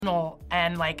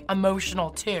and like emotional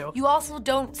too. You also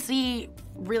don't see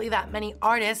really that many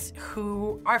artists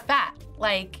who are fat.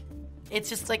 Like, it's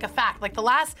just like a fact. Like the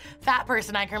last fat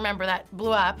person I can remember that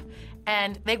blew up,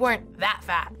 and they weren't that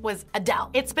fat, was Adele.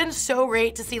 It's been so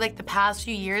great to see like the past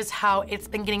few years how it's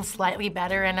been getting slightly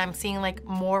better, and I'm seeing like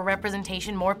more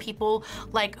representation, more people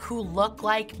like who look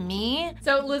like me.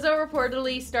 So Lizzo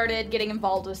reportedly started getting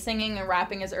involved with singing and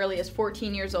rapping as early as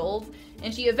 14 years old,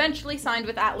 and she eventually signed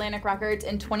with Atlantic Records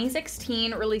in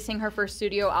 2016, releasing her first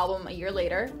studio album a year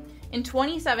later. In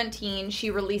 2017,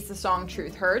 she released the song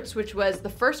Truth Hurts, which was the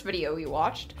first video we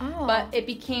watched, but it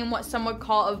became what some would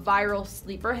call a viral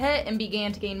sleeper hit and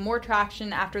began to gain more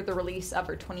traction after the release of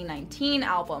her 2019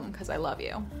 album, 'Cause I Love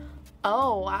You.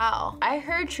 Oh, wow. I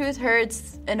heard Truth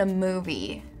Hurts in a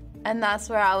movie, and that's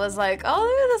where I was like, oh,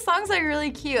 look, the song's like really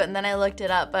cute, and then I looked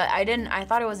it up, but I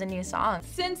thought it was a new song.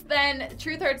 Since then,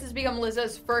 Truth Hurts has become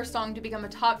Lizzo's first song to become a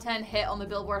top 10 hit on the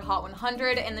Billboard Hot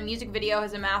 100, and the music video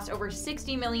has amassed over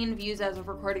 60 million views as of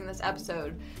recording this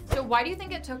episode. So why do you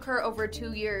think it took her over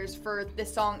 2 years for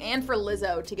this song and for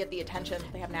Lizzo to get the attention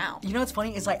they have now? You know what's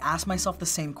funny is I asked myself the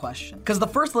same question. Because the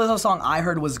first Lizzo song I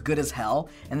heard was Good as Hell,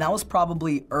 and that was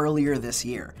probably earlier this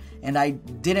year. And I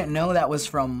didn't know that was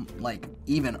from, like,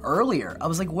 even earlier. I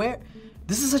was like, where?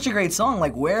 This is such a great song.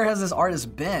 Like, where has this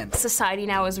artist been? Society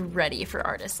now is ready for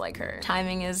artists like her.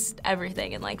 Timing is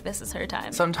everything, and, like, this is her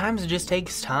time. Sometimes it just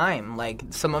takes time. Like,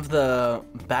 some of the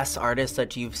best artists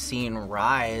that you've seen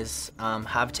rise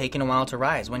have taken a while to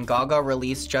rise. When Gaga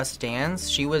released Just Dance,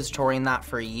 she was touring that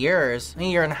for years, a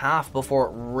year and a half before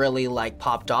it really, like,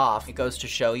 popped off. It goes to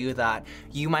show you that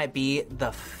you might be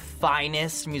the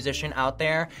finest musician out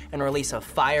there and release a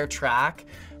fire track,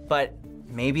 but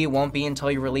maybe it won't be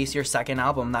until you release your second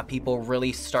album that people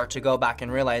really start to go back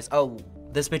and realize, oh,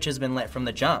 this bitch has been lit from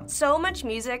the jump. So much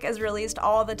music is released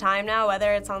all the time now,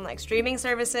 whether it's on like streaming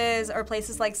services or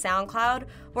places like SoundCloud,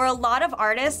 where a lot of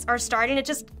artists are starting to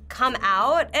just come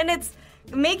out, and it's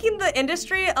making the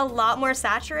industry a lot more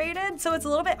saturated, so it's a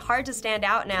little bit hard to stand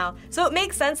out now. So it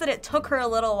makes sense that it took her a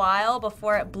little while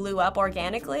before it blew up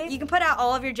organically. You can put out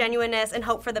all of your genuineness and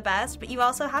hope for the best, but you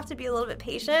also have to be a little bit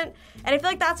patient. And I feel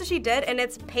like that's what she did, and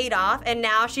it's paid off, and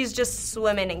now she's just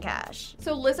swimming in cash.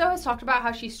 So Lizzo has talked about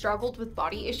how she struggled with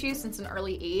body issues since an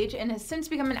early age and has since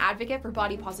become an advocate for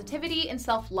body positivity and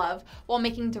self-love while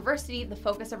making diversity the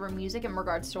focus of her music in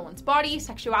regards to one's body,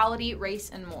 sexuality, race,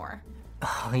 and more.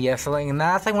 Oh, yeah, so like, and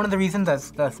that's like one of the reasons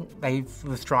that I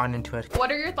was drawn into it.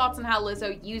 What are your thoughts on how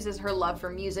Lizzo uses her love for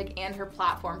music and her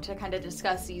platform to kind of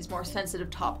discuss these more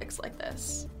sensitive topics like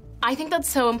this? I think that's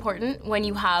so important when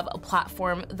you have a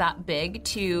platform that big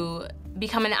to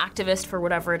become an activist for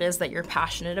whatever it is that you're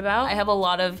passionate about. I have a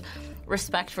lot of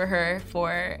respect for her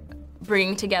for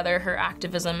bringing together her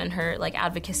activism and her like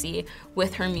advocacy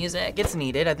with her music. It's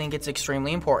needed. I think it's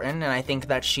extremely important, and I think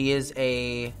that she is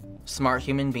a smart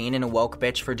human being and a woke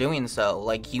bitch for doing so.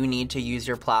 Like, you need to use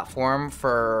your platform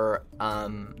for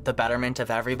the betterment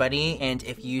of everybody, and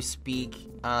if you speak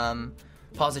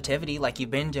positivity like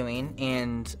you've been doing,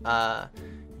 and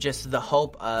just the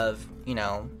hope of, you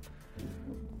know,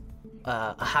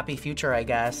 a happy future, I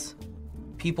guess,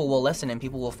 people will listen and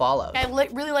people will follow. I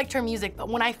really liked her music, but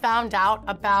when I found out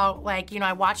about, like, you know,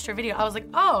 I watched her video, I was like,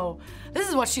 oh, this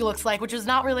is what she looks like, which was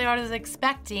not really what I was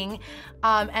expecting.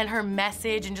 And her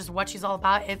message and just what she's all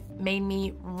about, it made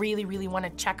me really, really want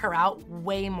to check her out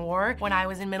way more. When I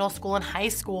was in middle school and high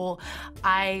school,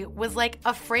 I was like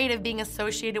afraid of being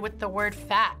associated with the word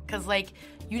fat, because like,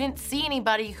 you didn't see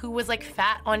anybody who was like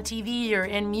fat on TV or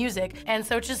in music. And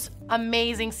so it's just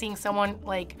amazing seeing someone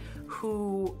like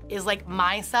who is like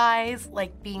my size,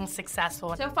 like being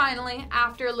successful. So finally,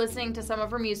 after listening to some of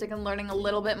her music and learning a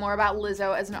little bit more about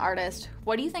Lizzo as an artist,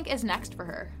 what do you think is next for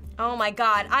her? Oh my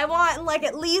God, I want like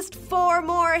at least 4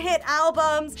 more hit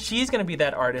albums. She's gonna be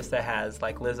that artist that has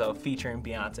like Lizzo featuring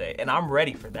Beyonce, and I'm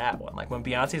ready for that one. Like when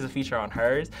Beyonce's a feature on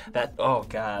hers, that, oh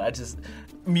God,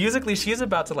 musically, she's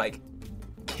about to like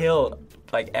kill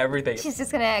like everything. She's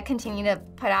just gonna continue to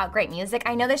put out great music.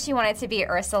 I know that she wanted to be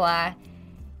Ursula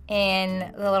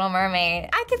in The Little Mermaid.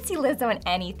 I could see Lizzo in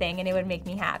anything and it would make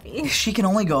me happy. She can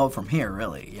only go up from here,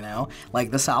 really, you know? Like,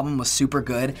 this album was super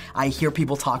good. I hear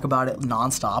people talk about it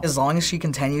nonstop. As long as she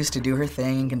continues to do her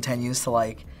thing and continues to,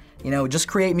 like, just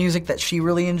create music that she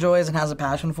really enjoys and has a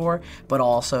passion for, but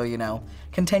also,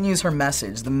 continues her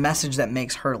message, the message that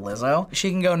makes her Lizzo. She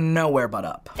can go nowhere but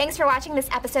up. Thanks for watching this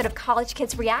episode of College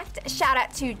Kids React. Shout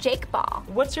out to Jake Ball.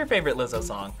 What's your favorite Lizzo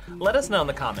song? Let us know in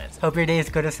the comments. Hope your day is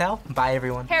good as hell. Bye,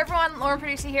 everyone. Hey everyone, Lauren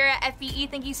Producer here at FBE.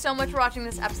 Thank you so much for watching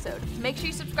this episode. Make sure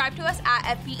you subscribe to us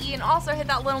at FBE and also hit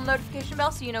that little notification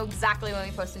bell so you know exactly when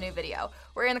we post a new video.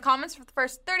 We're in the comments for the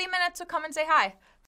first 30 minutes, so come and say hi.